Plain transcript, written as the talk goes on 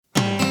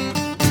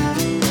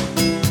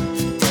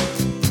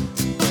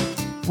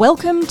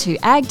Welcome to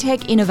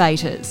AgTech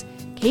Innovators,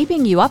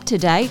 keeping you up to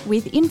date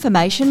with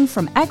information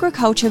from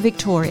Agriculture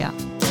Victoria.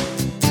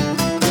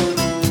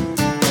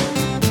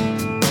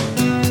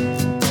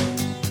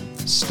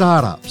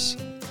 Startups.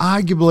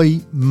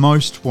 Arguably,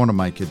 most want to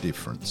make a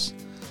difference.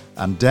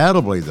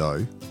 Undoubtedly,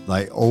 though,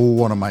 they all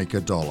want to make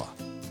a dollar.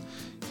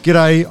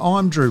 G'day,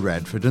 I'm Drew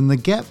Radford, and the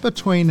gap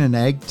between an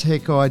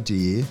AgTech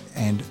idea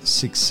and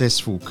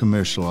successful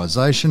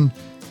commercialisation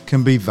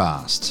can be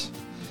vast.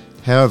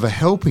 However,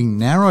 helping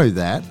narrow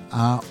that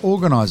are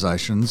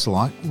organisations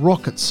like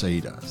Rocket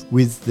Seeder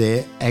with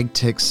their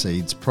AgTech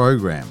Seeds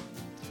program.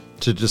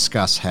 To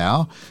discuss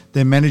how,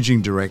 their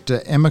Managing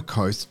Director Emma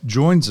Koth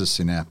joins us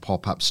in our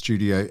pop-up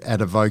studio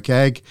at Evoke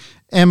Ag.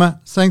 Emma,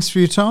 thanks for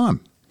your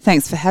time.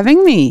 Thanks for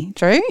having me,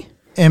 Drew.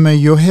 Emma,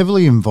 you're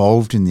heavily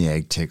involved in the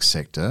AgTech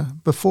sector.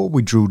 Before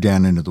we drill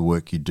down into the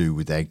work you do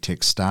with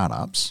AgTech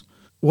startups,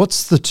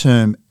 what's the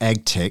term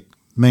AgTech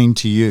mean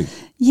to you?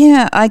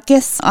 Yeah, I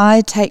guess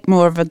I take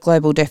more of a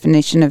global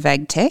definition of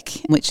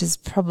AgTech, which is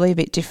probably a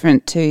bit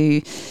different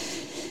to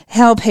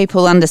how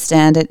people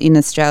understand it in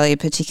Australia,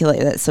 particularly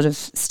at that sort of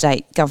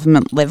state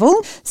government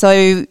level.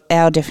 So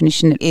our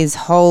definition is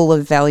whole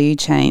of value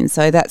chain.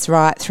 So that's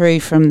right through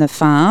from the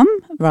farm,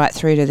 right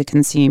through to the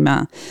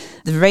consumer.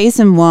 The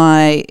reason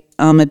why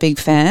I'm a big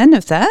fan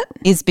of that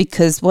is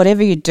because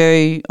whatever you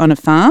do on a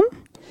farm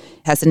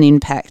has an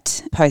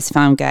impact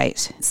post-farm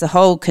gate. It's the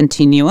whole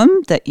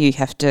continuum that you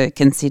have to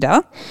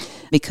consider,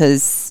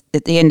 because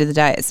at the end of the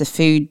day, it's a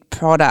food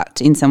product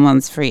in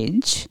someone's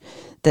fridge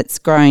that's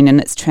grown and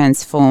it's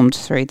transformed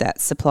through that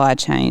supply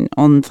chain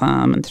on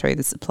farm and through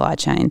the supply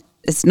chain.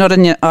 It's not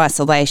in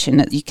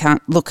isolation. You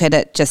can't look at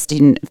it just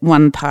in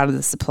one part of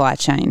the supply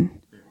chain.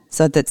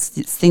 So it's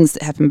things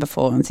that happen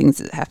before and things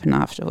that happen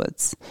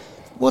afterwards.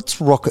 What's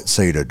Rocket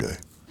Seeder do?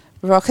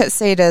 Rocket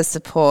Seeder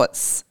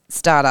supports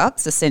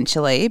startups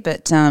essentially,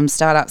 but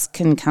startups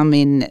can come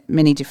in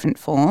many different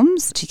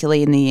forms,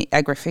 particularly in the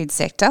agri-food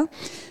sector.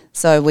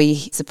 So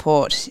we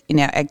support in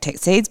our AgTech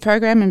Seeds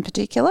program in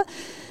particular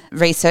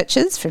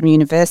researchers from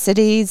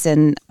universities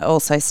and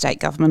also state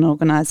government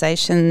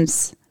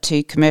organisations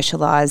to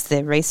commercialise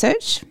their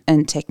research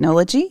and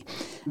technology.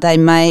 They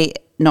may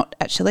not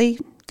actually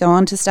go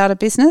on to start a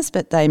business,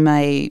 but they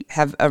may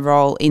have a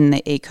role in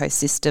the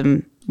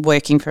ecosystem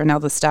working for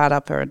another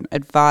startup or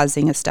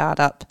advising a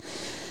startup.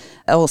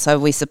 Also,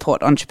 we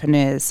support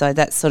entrepreneurs, so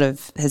that sort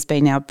of has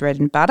been our bread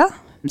and butter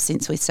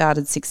since we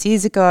started 6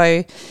 years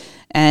ago,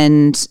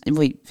 and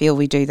we feel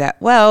we do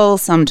that well.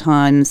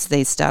 Sometimes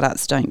these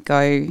startups don't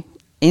go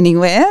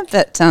anywhere,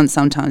 but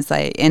sometimes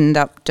they end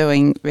up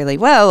doing really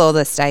well, or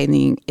they stay in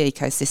the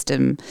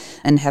ecosystem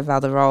and have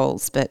other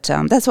roles. But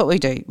that's what we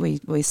do.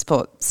 We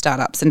support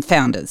startups and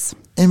founders.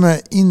 Emma,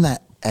 in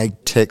that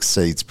AgTech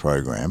Seeds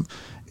program,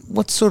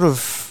 what sort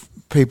of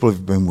people have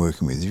you been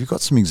working with? Have you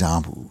got some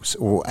examples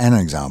or an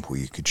example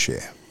you could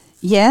share?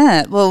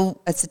 Yeah, well,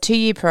 it's a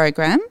 2-year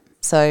program.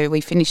 So we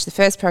finished the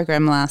first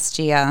program last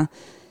year.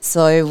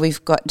 So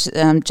we've got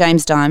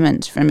James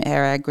Diamond from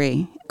Air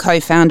Agri,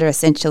 co-founder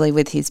essentially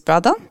with his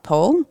brother,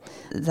 Paul.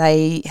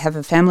 They have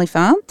a family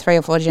farm, 3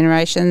 or 4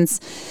 generations.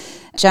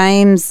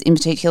 James in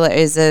particular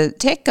is a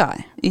tech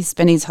guy. He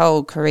spent his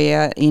whole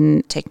career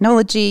in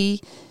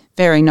technology,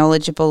 very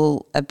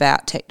knowledgeable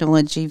about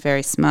technology,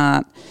 very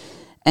smart,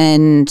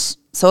 and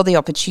saw the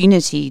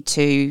opportunity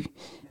to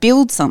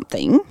build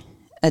something,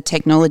 a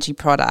technology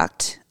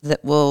product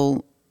that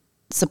will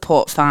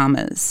support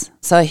farmers.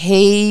 So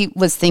he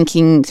was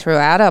thinking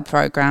throughout our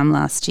program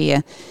last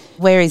year,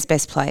 where he's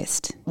best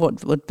placed,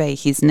 what would be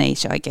his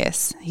niche, I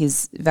guess,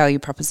 his value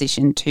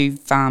proposition to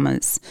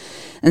farmers.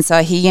 And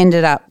so he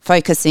ended up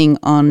focusing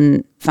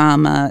on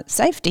farmer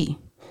safety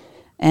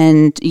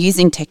and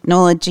using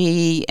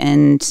technology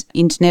and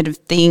Internet of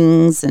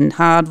Things and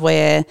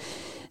hardware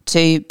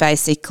to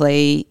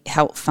basically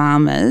help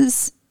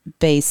farmers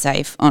be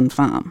safe on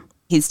farm.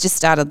 He's just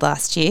started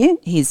last year.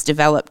 He's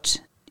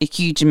developed a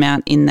huge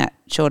amount in that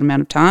short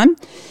amount of time,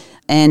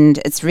 and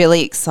it's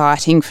really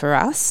exciting for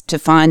us to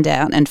find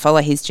out and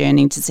follow his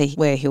journey to see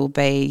where he'll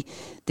be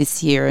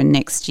this year and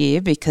next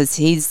year, because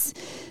he's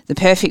the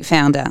perfect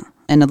founder,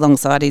 and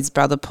alongside his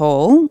brother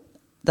Paul,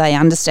 they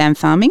understand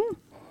farming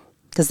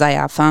because they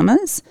are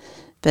farmers.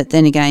 But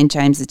then again,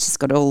 James has just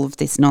got all of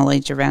this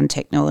knowledge around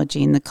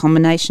technology, and the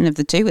combination of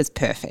the two is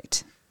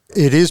perfect.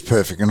 It is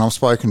perfect, and I've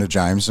spoken to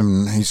James,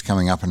 and he's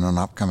coming up in an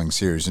upcoming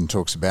series and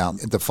talks about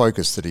the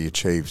focus that he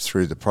achieved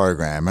through the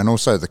program and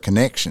also the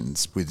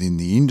connections within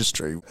the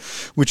industry,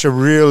 which are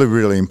really,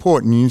 really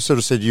important. You sort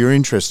of said you're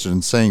interested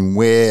in seeing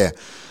where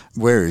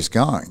he's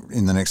going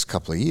in the next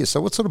couple of years. So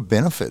what sort of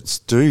benefits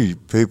do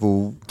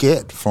people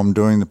get from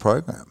doing the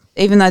program?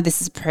 Even though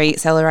this is a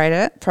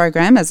pre-accelerator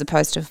program as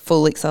opposed to a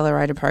full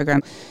accelerator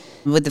program,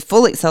 with the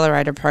full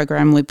accelerator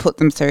program, we put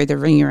them through the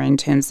ringer in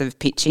terms of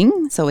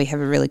pitching. So we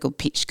have a really good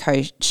pitch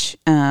coach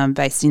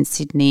based in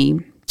Sydney,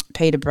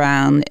 Peter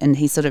Brown, and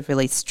he sort of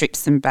really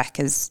strips them back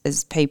as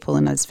people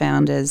and as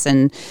founders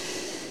and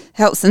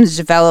helps them to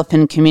develop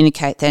and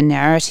communicate their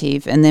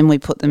narrative. And then we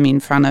put them in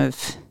front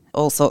of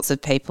all sorts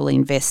of people,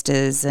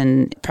 investors,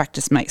 and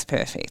practice makes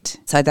perfect.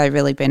 So they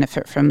really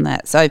benefit from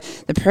that. So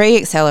the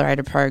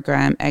pre-accelerator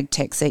program,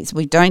 AgTech Seats,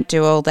 we don't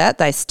do all that.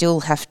 They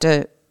still have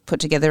to put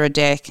together a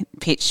deck,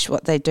 pitch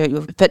what they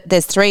do. But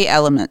there's 3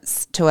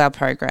 elements to our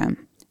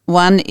program.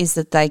 One is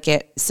that they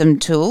get some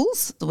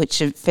tools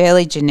which are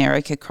fairly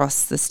generic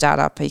across the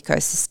startup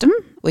ecosystem.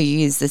 We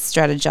use the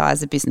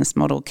Strategizer business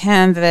model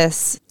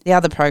canvas. The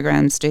other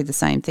programs do the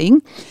same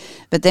thing.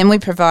 But then we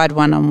provide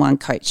one-on-one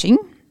coaching.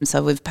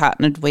 So we've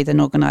partnered with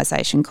an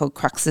organisation called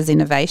Crux's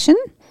Innovation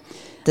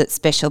that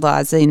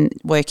specialise in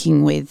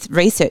working with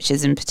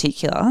researchers in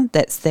particular.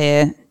 That's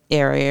their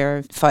area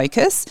of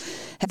focus.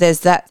 There's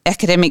that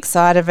academic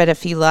side of it,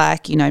 if you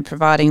like,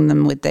 providing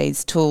them with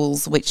these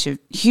tools which are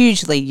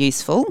hugely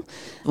useful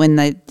when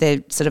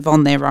they're sort of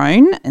on their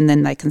own, and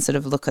then they can sort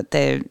of look at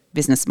their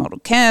business model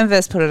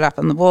canvas, put it up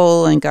on the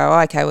wall and go,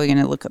 okay, we're going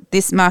to look at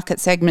this market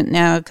segment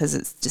now because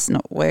it's just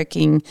not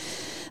working.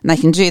 And they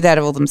can do that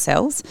all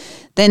themselves.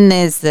 Then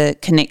there's the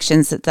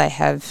connections that they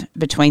have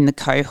between the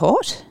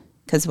cohort,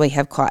 because we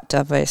have quite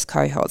diverse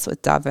cohorts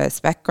with diverse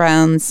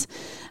backgrounds,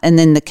 and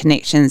then the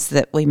connections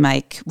that we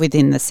make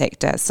within the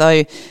sector.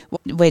 So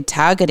we're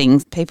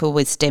targeting people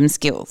with STEM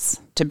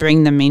skills to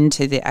bring them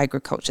into the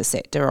agriculture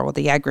sector or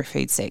the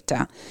agri-food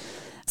sector.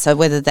 So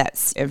whether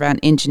that's around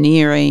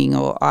engineering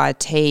or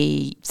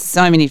IT,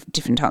 so many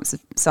different types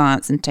of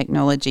science and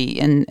technology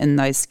and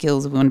those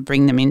skills, we want to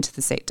bring them into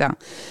the sector.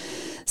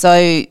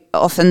 So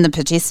often the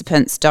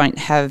participants don't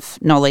have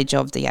knowledge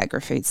of the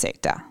agri-food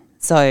sector.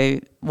 So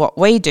what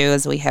we do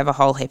is we have a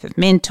whole heap of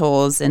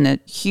mentors and a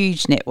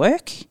huge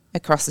network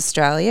across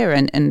Australia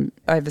and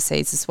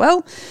overseas as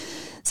well.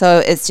 So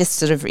it's just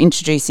sort of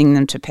introducing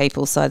them to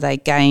people so they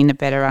gain a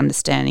better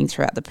understanding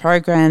throughout the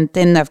program.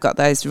 Then they've got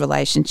those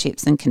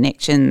relationships and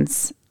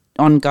connections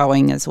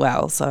ongoing as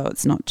well. So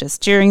it's not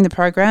just during the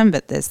program,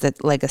 but there's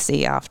that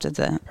legacy after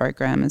the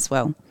program as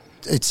well.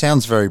 It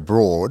sounds very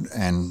broad,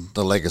 and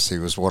the legacy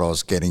was what I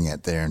was getting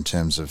at there in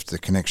terms of the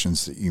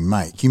connections that you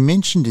make. You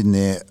mentioned in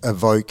there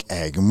Evoke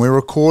Ag, and we're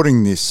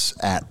recording this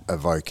at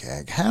Evoke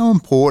Ag. How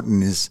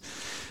important is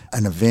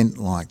an event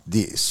like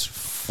this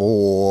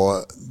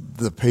for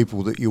the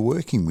people that you're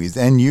working with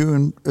and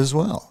you as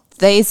well?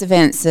 These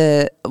events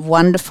are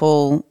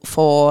wonderful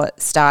for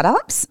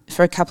startups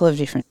for a couple of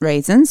different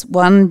reasons.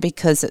 One,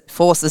 because it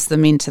forces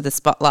them into the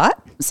spotlight.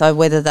 So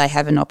whether they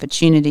have an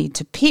opportunity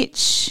to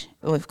pitch,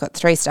 we've got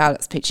 3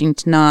 startups pitching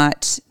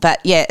tonight. But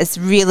yeah, it's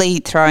really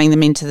throwing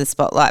them into the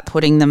spotlight,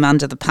 putting them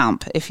under the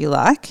pump, if you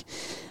like.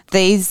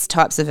 These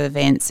types of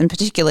events, and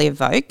particularly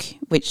Evoke,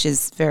 which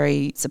is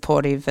very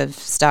supportive of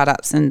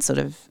startups and sort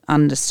of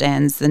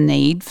understands the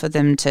need for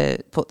them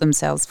to put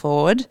themselves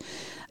forward,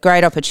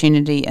 great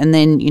opportunity. And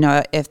then,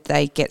 if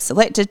they get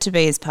selected to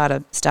be as part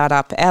of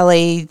Startup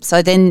Alley,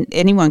 so then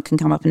anyone can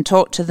come up and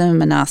talk to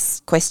them and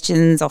ask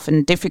questions,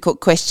 often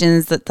difficult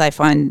questions that they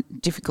find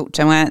difficult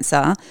to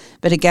answer,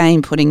 but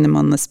again, putting them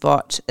on the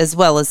spot, as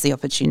well as the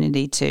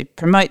opportunity to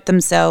promote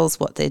themselves,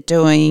 what they're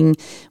doing,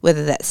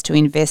 whether that's to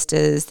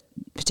investors,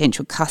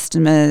 potential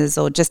customers,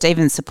 or just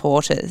even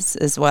supporters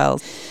as well.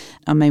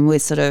 I mean, we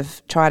sort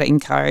of try to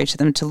encourage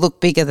them to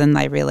look bigger than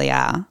they really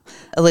are,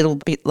 a little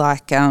bit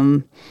like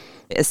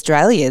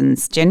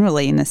Australians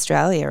generally in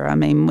Australia. I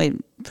mean, we're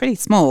pretty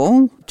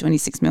small,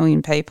 26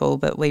 million people,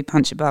 but we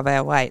punch above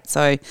our weight.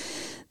 So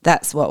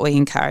that's what we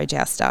encourage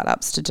our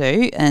startups to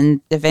do,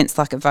 and events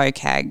like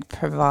Evoke Ag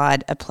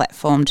provide a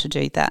platform to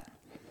do that.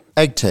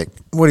 AgTech,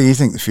 what do you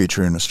think the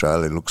future in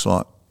Australia looks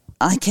like?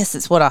 I guess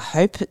it's what I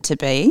hope it to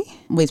be,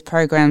 with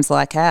programs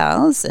like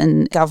ours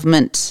and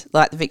government,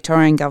 like the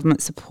Victorian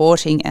government,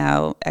 supporting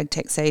our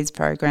AgTech Seeds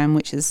program,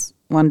 which is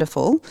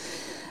wonderful,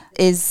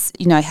 is,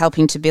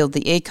 helping to build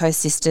the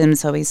ecosystem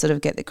so we sort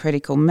of get the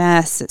critical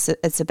mass.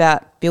 It's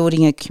about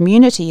building a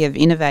community of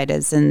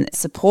innovators and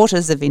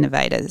supporters of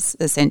innovators,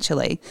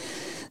 essentially.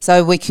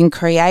 So we can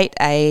create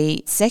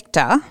a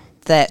sector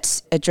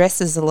that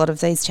addresses a lot of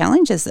these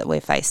challenges that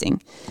we're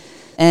facing.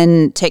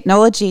 And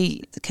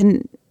technology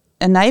can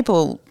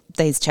enable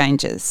these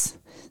changes.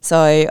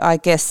 So I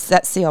guess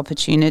that's the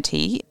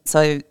opportunity.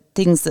 So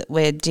things that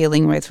we're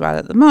dealing with right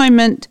at the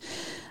moment,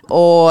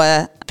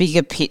 or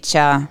bigger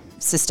picture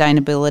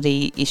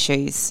sustainability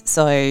issues.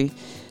 So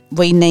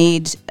we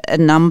need a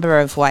number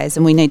of ways,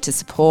 and we need to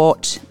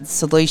support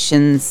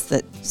solutions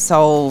that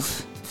solve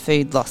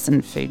food loss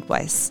and food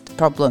waste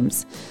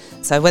problems.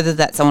 So whether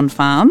that's on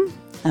farm,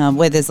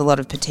 where there's a lot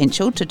of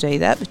potential to do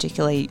that,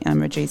 particularly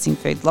reducing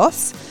food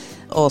loss,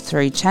 or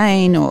through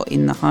chain or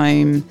in the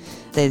home,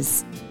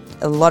 there's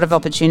a lot of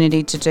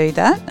opportunity to do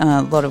that,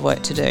 a lot of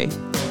work to do.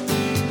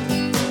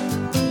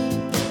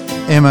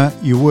 Emma,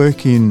 you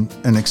work in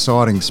an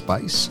exciting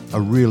space, a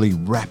really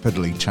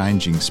rapidly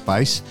changing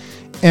space.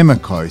 Emma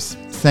Koth,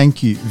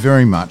 thank you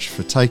very much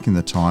for taking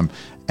the time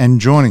and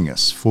joining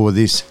us for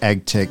this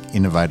AgTech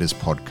Innovators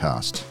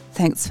podcast.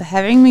 Thanks for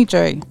having me,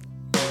 Drew.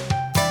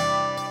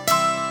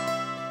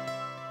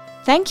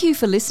 Thank you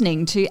for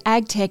listening to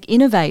AgTech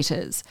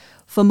Innovators.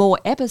 For more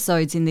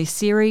episodes in this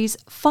series,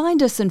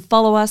 find us and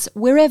follow us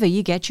wherever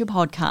you get your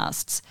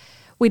podcasts.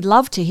 We'd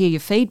love to hear your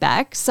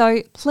feedback,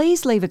 so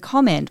please leave a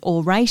comment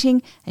or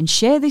rating and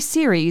share this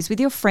series with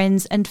your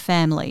friends and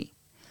family.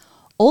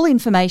 All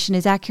information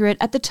is accurate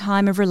at the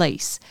time of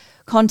release.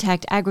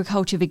 Contact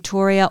Agriculture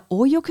Victoria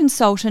or your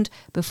consultant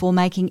before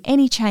making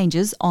any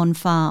changes on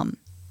farm.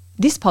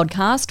 This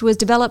podcast was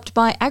developed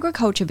by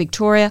Agriculture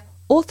Victoria,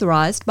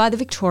 authorised by the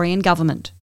Victorian Government.